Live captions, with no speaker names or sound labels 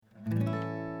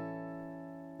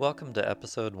Welcome to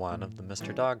episode 1 of the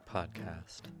Mr. Dog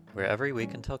podcast, where every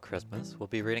week until Christmas we'll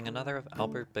be reading another of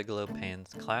Albert Bigelow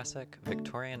Paine's classic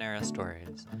Victorian-era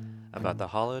stories about the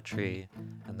hollow tree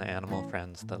and the animal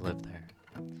friends that live there.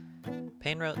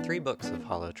 Paine wrote 3 books of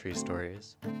hollow tree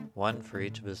stories, one for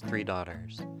each of his 3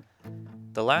 daughters.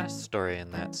 The last story in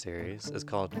that series is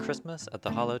called Christmas at the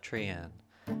Hollow Tree Inn,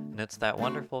 and it's that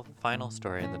wonderful final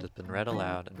story that has been read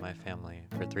aloud in my family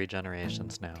for 3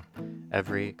 generations now,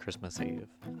 every Christmas Eve.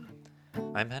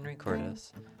 I'm Henry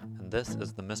Cordes, and this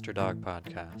is the Mr. Dog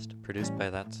podcast, produced by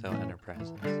That's So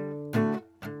Enterprises.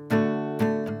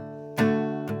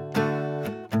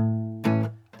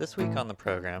 This week on the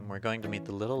program, we're going to meet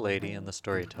the little lady and the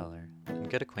storyteller, and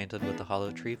get acquainted with the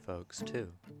Hollow Tree folks,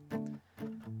 too.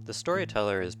 The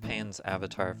storyteller is Paine's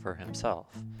avatar for himself,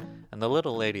 and the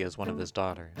little lady is one of his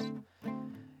daughters.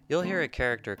 You'll hear a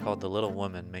character called the Little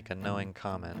Woman make a knowing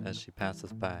comment as she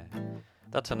passes by.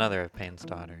 That's another of Paine's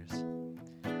daughters.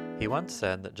 He once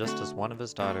said that just as one of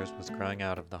his daughters was growing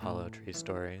out of the Hollow Tree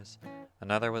stories,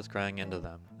 another was growing into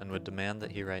them and would demand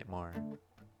that he write more.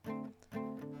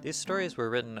 These stories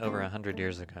were written over 100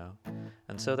 years ago,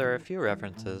 and so there are a few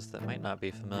references that might not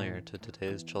be familiar to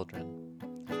today's children.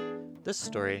 This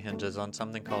story hinges on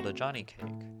something called a Johnny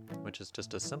cake, which is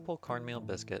just a simple cornmeal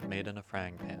biscuit made in a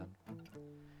frying pan.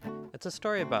 It's a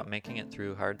story about making it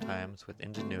through hard times with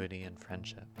ingenuity and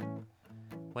friendship.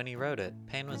 When he wrote it,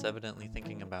 Paine was evidently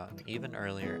thinking about an even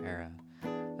earlier era,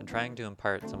 and trying to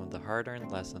impart some of the hard-earned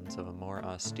lessons of a more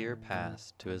austere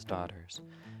past to his daughters,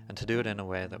 and to do it in a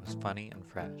way that was funny and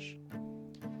fresh.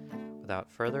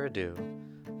 Without further ado,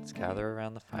 let's gather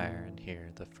around the fire and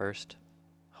hear the first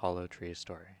Hollow Tree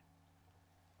story.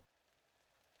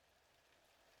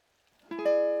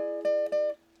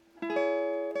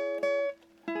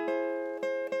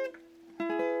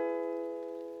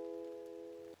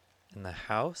 In the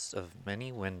house of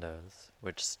many windows,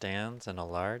 which stands in a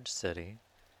large city,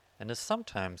 and is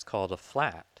sometimes called a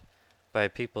flat by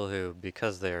people who,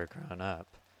 because they are grown up,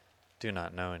 do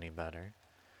not know any better,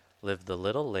 lived the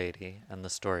little lady and the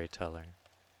storyteller.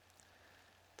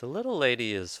 The little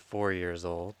lady is 4 years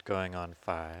old, going on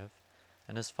 5,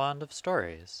 and is fond of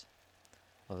stories.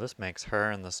 Well, this makes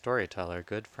her and the storyteller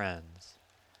good friends.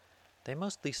 They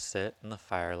mostly sit in the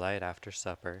firelight after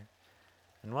supper,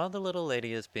 and while the little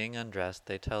lady is being undressed,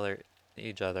 they tell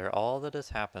each other all that has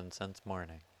happened since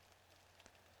morning.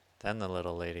 Then the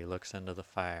little lady looks into the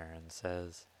fire and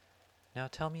says, "Now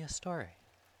tell me a story."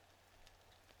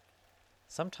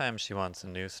 Sometimes she wants a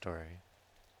new story,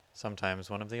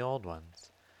 sometimes one of the old ones,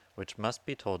 which must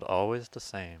be told always the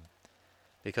same,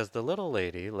 because the little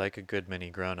lady, like a good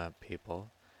many grown-up people,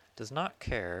 does not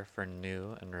care for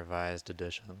new and revised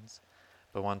editions,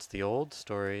 but wants the old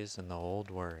stories and the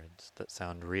old words that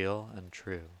sound real and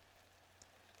true.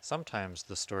 Sometimes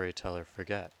the storyteller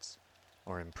forgets,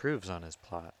 or improves on his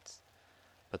plots,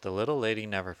 but the little lady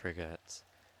never forgets,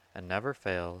 and never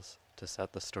fails to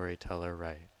set the storyteller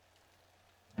right.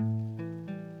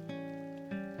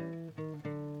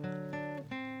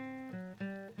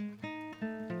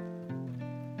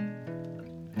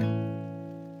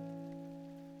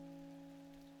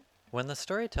 When the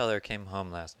storyteller came home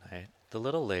last night, the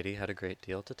little lady had a great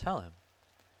deal to tell him.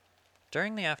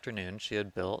 During the afternoon she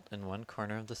had built, in one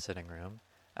corner of the sitting room,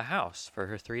 a house for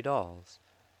her 3 dolls,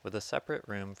 with a separate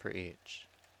room for each.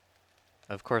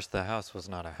 Of course the house was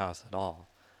not a house at all,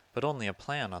 but only a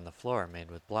plan on the floor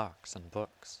made with blocks and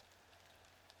books.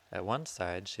 At one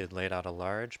side she had laid out a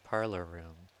large parlor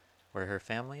room, where her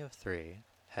family of 3,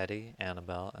 Hetty,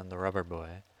 Annabel, and the rubber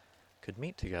boy, could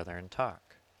meet together and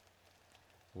talk.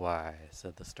 "Why,"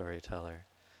 said the storyteller,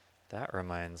 "that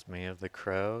reminds me of the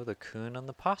crow, the coon, and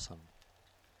the possum."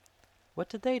 "What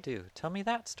did they do? Tell me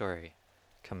that story,"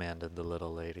 commanded the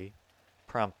little lady,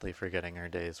 promptly forgetting her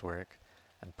day's work,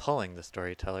 and pulling the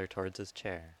storyteller towards his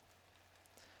chair.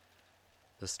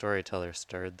 The storyteller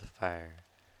stirred the fire,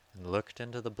 and looked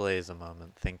into the blaze a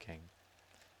moment, thinking.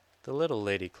 The little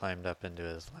lady climbed up into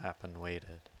his lap and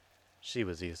waited. She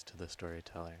was used to the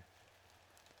storyteller.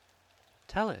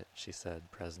 "Tell it," she said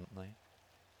presently.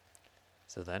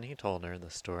 So then he told her the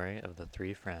story of the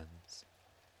 3 friends.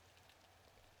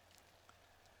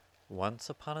 Once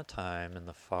upon a time, in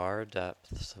the far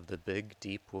depths of the big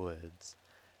deep woods,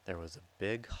 there was a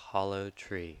big hollow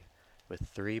tree with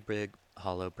 3 big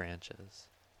hollow branches.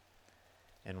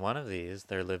 In one of these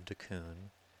there lived a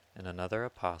coon, in another a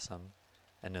possum,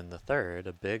 and in the third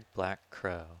a big black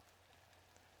crow.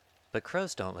 "But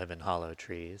crows don't live in hollow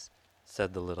trees,"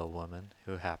 said the little woman,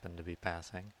 who happened to be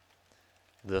passing.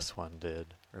 "This one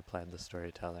did," replied the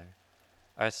storyteller.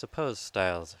 "I suppose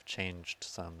styles have changed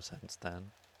some since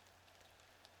then."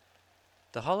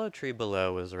 The hollow tree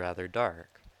below was rather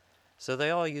dark, so they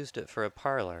all used it for a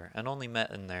parlor and only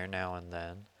met in there now and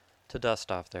then, to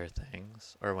dust off their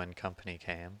things, or when company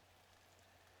came.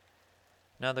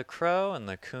 Now the crow and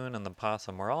the coon and the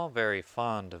possum were all very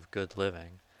fond of good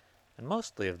living, and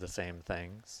mostly of the same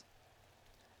things.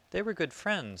 They were good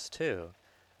friends, too,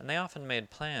 and they often made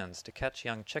plans to catch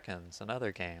young chickens and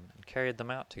other game and carried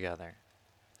them out together.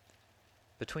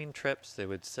 Between trips they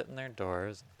would sit in their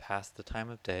doors and pass the time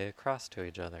of day across to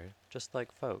each other, just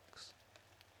like folks.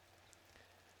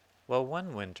 Well,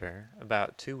 one winter,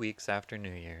 about 2 weeks after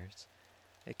New Year's,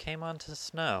 it came on to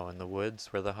snow in the woods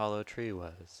where the hollow tree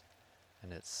was,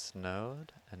 and it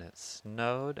snowed, and it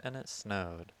snowed, and it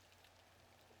snowed.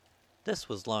 This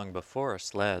was long before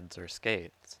sleds or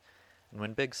skates, and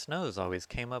when big snows always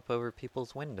came up over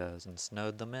people's windows and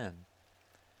snowed them in.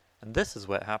 And this is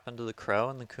what happened to the crow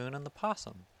and the coon and the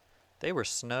possum. They were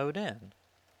snowed in.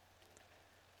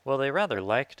 Well, they rather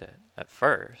liked it, at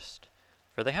first,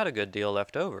 for they had a good deal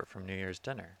left over from New Year's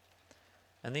dinner,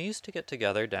 and they used to get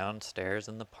together downstairs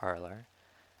in the parlor,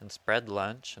 and spread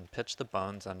lunch and pitch the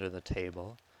bones under the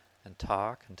table, and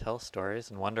talk and tell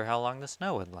stories and wonder how long the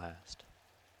snow would last.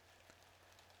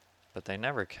 But they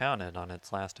never counted on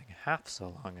its lasting half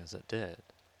so long as it did.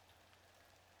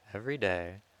 Every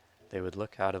day, they would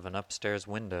look out of an upstairs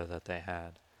window that they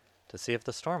had, to see if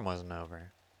the storm wasn't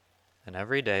over, and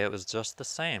every day it was just the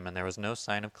same, and there was no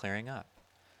sign of clearing up.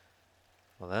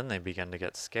 Well, then they began to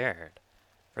get scared,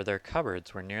 for their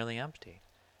cupboards were nearly empty,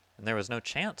 and there was no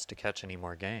chance to catch any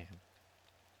more game.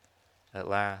 At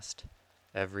last,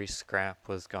 every scrap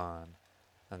was gone,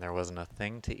 and there wasn't a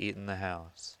thing to eat in the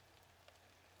house.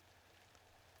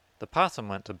 The possum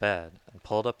went to bed, and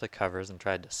pulled up the covers and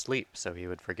tried to sleep so he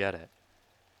would forget it.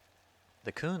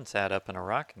 The coon sat up in a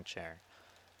rocking chair,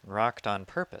 and rocked on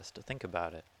purpose to think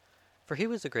about it, for he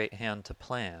was a great hand to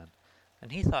plan,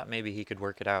 and he thought maybe he could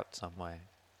work it out some way.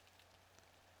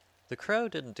 The crow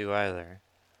didn't do either,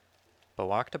 but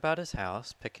walked about his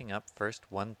house, picking up first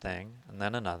one thing and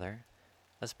then another,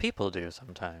 as people do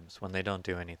sometimes when they don't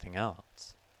do anything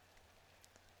else.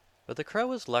 But the crow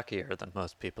was luckier than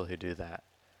most people who do that,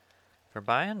 for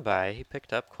by and by he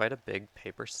picked up quite a big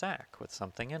paper sack with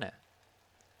something in it.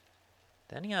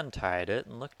 Then he untied it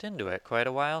and looked into it quite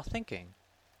a while, thinking.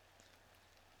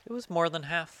 It was more than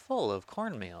half full of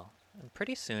cornmeal, and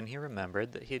pretty soon he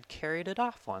remembered that he had carried it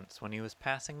off once when he was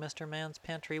passing Mr. Man's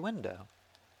pantry window.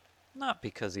 Not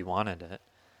because he wanted it,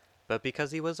 but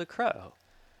because he was a crow,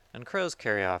 and crows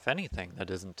carry off anything that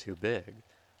isn't too big,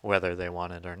 whether they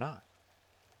want it or not.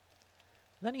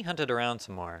 Then he hunted around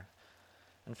some more,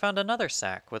 and found another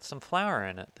sack with some flour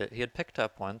in it that he had picked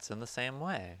up once in the same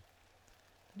way.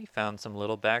 Then he found some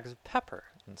little bags of pepper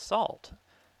and salt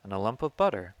and a lump of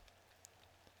butter.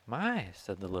 "My,"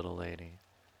 said the little lady,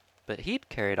 "but he'd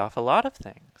carried off a lot of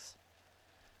things."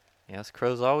 Yes,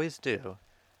 crows always do,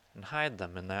 and hide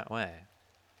them in that way.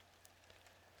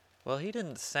 Well, he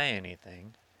didn't say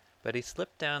anything, but he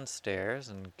slipped downstairs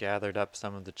and gathered up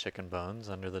some of the chicken bones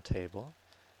under the table,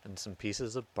 and some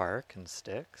pieces of bark and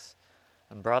sticks,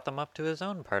 and brought them up to his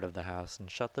own part of the house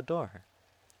and shut the door.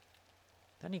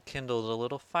 Then he kindled a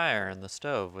little fire in the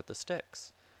stove with the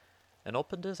sticks, and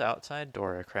opened his outside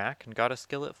door a crack and got a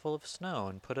skillet full of snow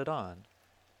and put it on.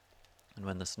 And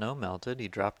when the snow melted, he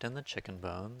dropped in the chicken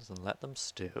bones and let them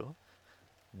stew,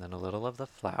 and then a little of the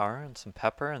flour and some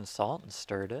pepper and salt and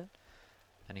stirred it,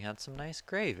 and he had some nice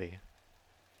gravy.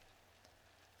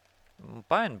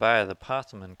 By and by the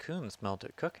possum and coon smelt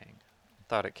it cooking, and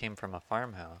thought it came from a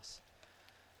farmhouse.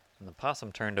 And the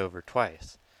possum turned over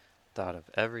twice, thought of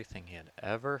everything he had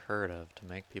ever heard of to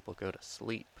make people go to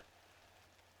sleep,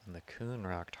 and the coon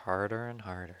rocked harder and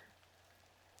harder.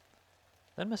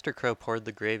 Then Mr. Crow poured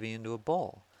the gravy into a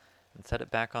bowl, and set it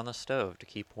back on the stove to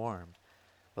keep warm,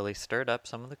 while he stirred up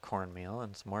some of the cornmeal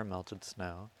and some more melted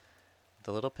snow, with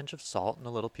a little pinch of salt and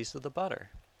a little piece of the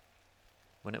butter.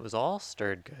 When it was all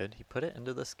stirred good, he put it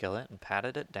into the skillet and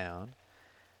patted it down,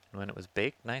 and when it was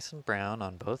baked nice and brown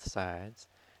on both sides,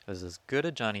 it was as good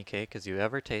a Johnny cake as you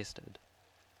ever tasted.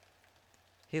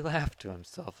 He laughed to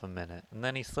himself a minute, and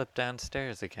then he slipped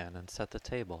downstairs again and set the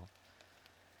table.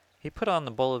 He put on the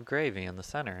bowl of gravy in the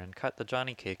center and cut the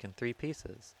Johnny cake in 3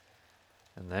 pieces,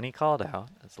 and then he called out,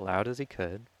 as loud as he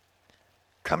could,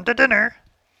 "Come to dinner!"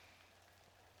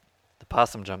 The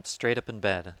possum jumped straight up in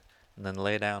bed, and then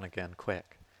lay down again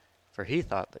quick, for he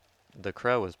thought that the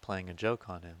crow was playing a joke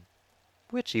on him,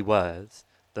 which he was,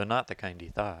 though not the kind he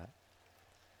thought.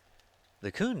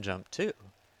 The coon jumped too,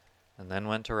 and then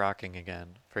went to rocking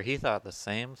again, for he thought the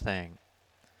same thing.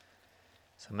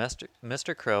 So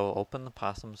Mr. Crow opened the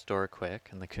possum's door quick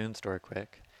and the coon's door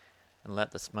quick, and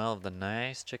let the smell of the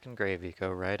nice chicken gravy go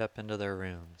right up into their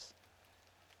rooms.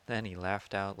 Then he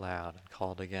laughed out loud and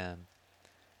called again,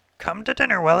 "Come to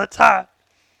dinner while it's hot!"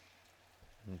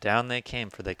 And down they came,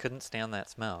 for they couldn't stand that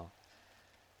smell.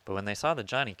 But when they saw the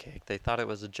Johnny cake, they thought it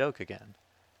was a joke again,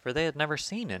 for they had never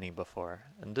seen any before,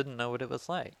 and didn't know what it was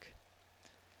like.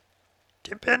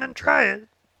 "Dip in and try it,"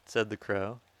 said the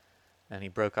Crow, and he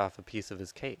broke off a piece of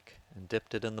his cake, and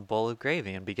dipped it in the bowl of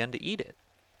gravy, and began to eat it.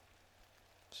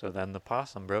 So then the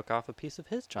Possum broke off a piece of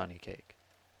his Johnny cake,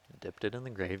 and dipped it in the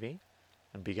gravy,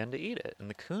 and began to eat it, and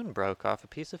the Coon broke off a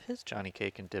piece of his Johnny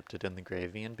cake, and dipped it in the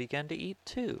gravy, and began to eat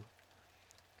too.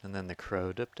 And then the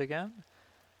Crow dipped again,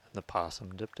 and the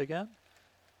Possum dipped again,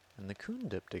 and the Coon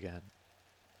dipped again.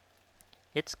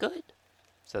 "It's good,"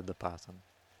 said the Possum.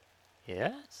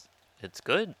 "Yes, it's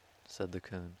good," said the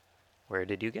Coon. "Where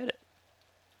did you get it?"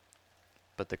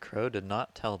 But the Crow did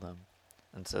not tell them,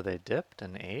 and so they dipped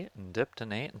and ate and dipped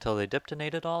and ate until they dipped and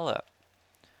ate it all up.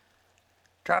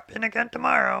 "Drop in again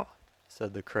tomorrow,"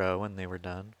 said the Crow when they were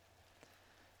done.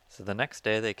 So the next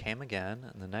day they came again,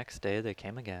 and the next day they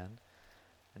came again,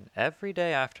 and every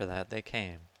day after that they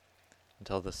came,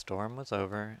 until the storm was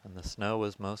over and the snow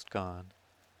was most gone.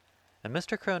 And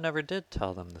Mr. Crow never did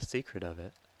tell them the secret of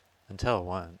it, until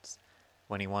once,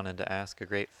 when he wanted to ask a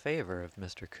great favor of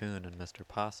Mr. Coon and Mr.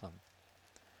 Possum.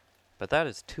 But that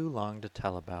is too long to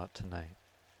tell about tonight.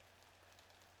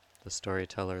 The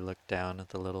storyteller looked down at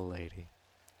the little lady,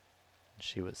 and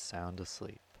she was sound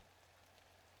asleep.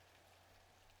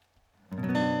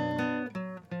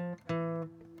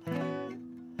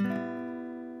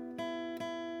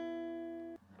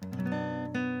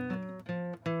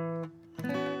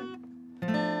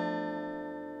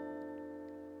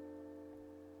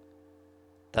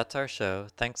 That's our show.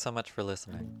 Thanks so much for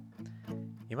listening.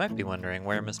 You might be wondering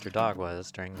where Mr. Dog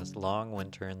was during this long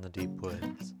winter in the deep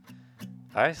woods.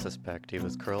 I suspect he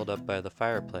was curled up by the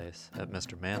fireplace at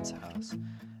Mr. Man's house,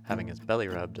 having his belly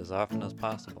rubbed as often as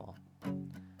possible.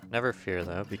 Never fear,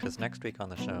 though, because next week on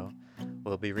the show,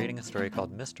 we'll be reading a story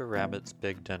called Mr. Rabbit's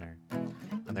Big Dinner,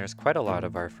 and there's quite a lot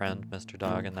of our friend Mr.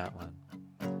 Dog in that one.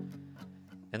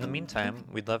 In the meantime,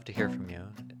 we'd love to hear from you.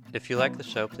 If you like the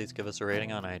show, please give us a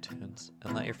rating on iTunes,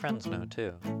 and let your friends know,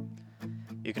 too.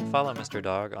 You can follow Mr.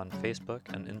 Dog on Facebook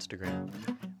and Instagram.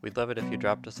 We'd love it if you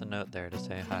dropped us a note there to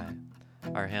say hi.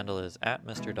 Our handle is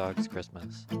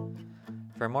 @MrDogsChristmas.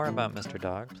 For more about Mr.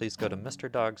 Dog, please go to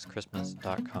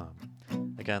MrDogsChristmas.com.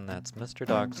 Again, that's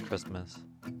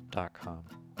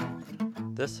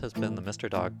MrDogsChristmas.com. This has been the Mr.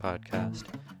 Dog Podcast,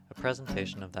 a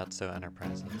presentation of That's So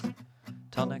Enterprises.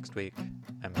 Till next week,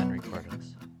 I'm Henry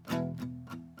Cordes.